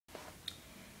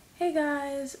Hey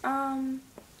guys,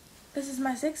 this is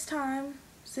my sixth time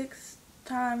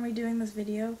redoing this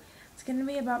video. It's gonna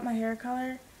be about my hair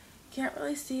color. You can't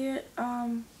really see it.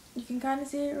 You can kind of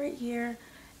see it right here.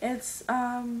 It's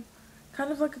kind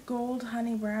of like a gold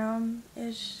honey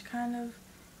brown-ish kind of,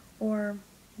 or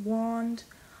blonde.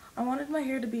 I wanted my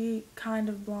hair to be kind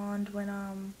of blonde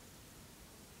when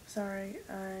sorry,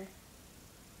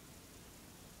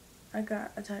 I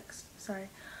got a text. Sorry.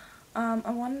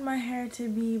 I wanted my hair to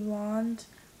be blonde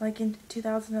like in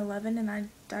 2011, and I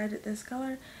dyed it this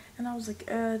color, and I was like,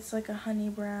 it's like a honey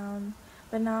brown.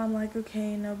 But now I'm like,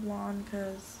 okay, no blonde,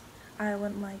 because I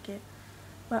wouldn't like it.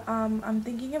 But I'm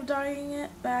thinking of dyeing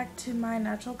it back to my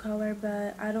natural color,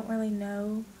 but I don't really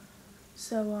know.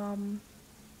 So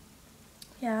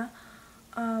yeah.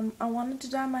 I wanted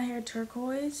to dye my hair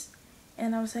turquoise,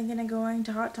 and I was thinking of going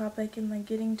to Hot Topic and like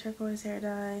getting turquoise hair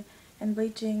dye and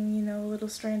bleaching, you know, a little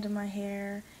strand of my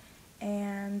hair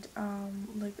and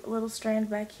like a little strand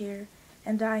back here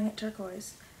and dyeing it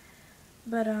turquoise.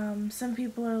 But some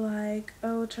people are like,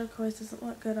 oh, turquoise doesn't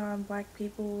look good on black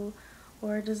people,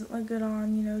 or it doesn't look good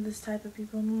on, you know, this type of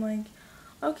people. And I'm like,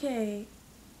 okay,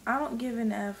 I don't give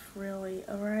an F really,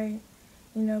 alright?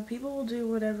 You know, people will do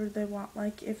whatever they want.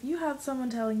 Like, if you had someone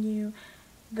telling you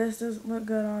this doesn't look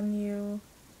good on you,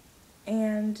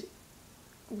 and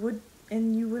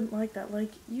you wouldn't like that,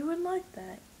 like, you wouldn't like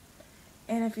that.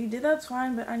 And if you did, that's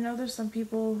fine, but I know there's some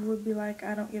people who would be like,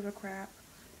 I don't give a crap,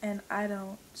 and I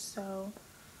don't, so,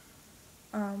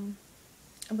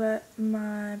 but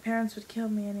my parents would kill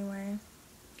me anyway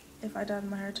if I dyed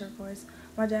my hair turquoise.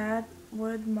 My dad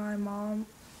would, my mom,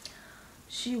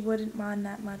 she wouldn't mind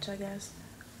that much, I guess.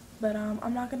 But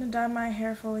I'm not going to dye my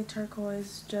hair fully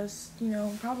turquoise, just, you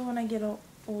know, probably when I get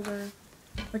older,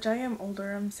 which I am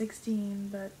older, I'm 16,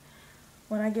 but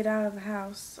when I get out of the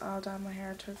house, I'll dye my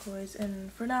hair turquoise,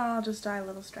 and for now, I'll just dye a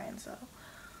little strand. So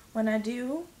when I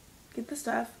do get the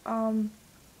stuff, I'm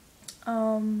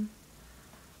going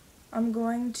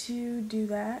to do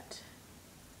that.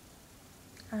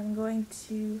 I'm going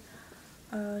to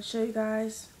show you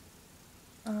guys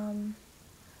the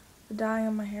dyeing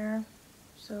of my hair.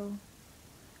 So,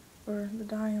 or the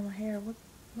dyeing of my hair. What?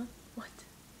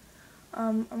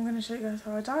 I'm gonna show you guys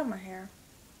how I dye my hair.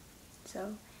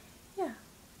 So, yeah.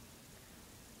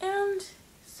 And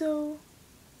so,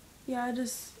 yeah,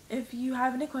 just if you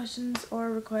have any questions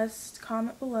or requests,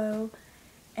 comment below,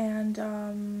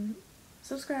 and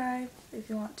subscribe if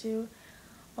you want to,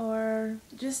 or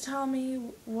just tell me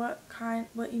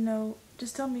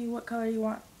just tell me what color you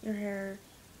want your hair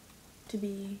to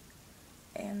be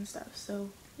and stuff.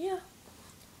 So yeah,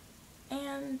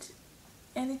 and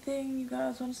anything you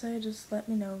guys want to say, just let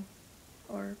me know,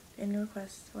 or any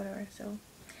requests, whatever. So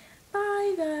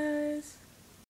bye guys.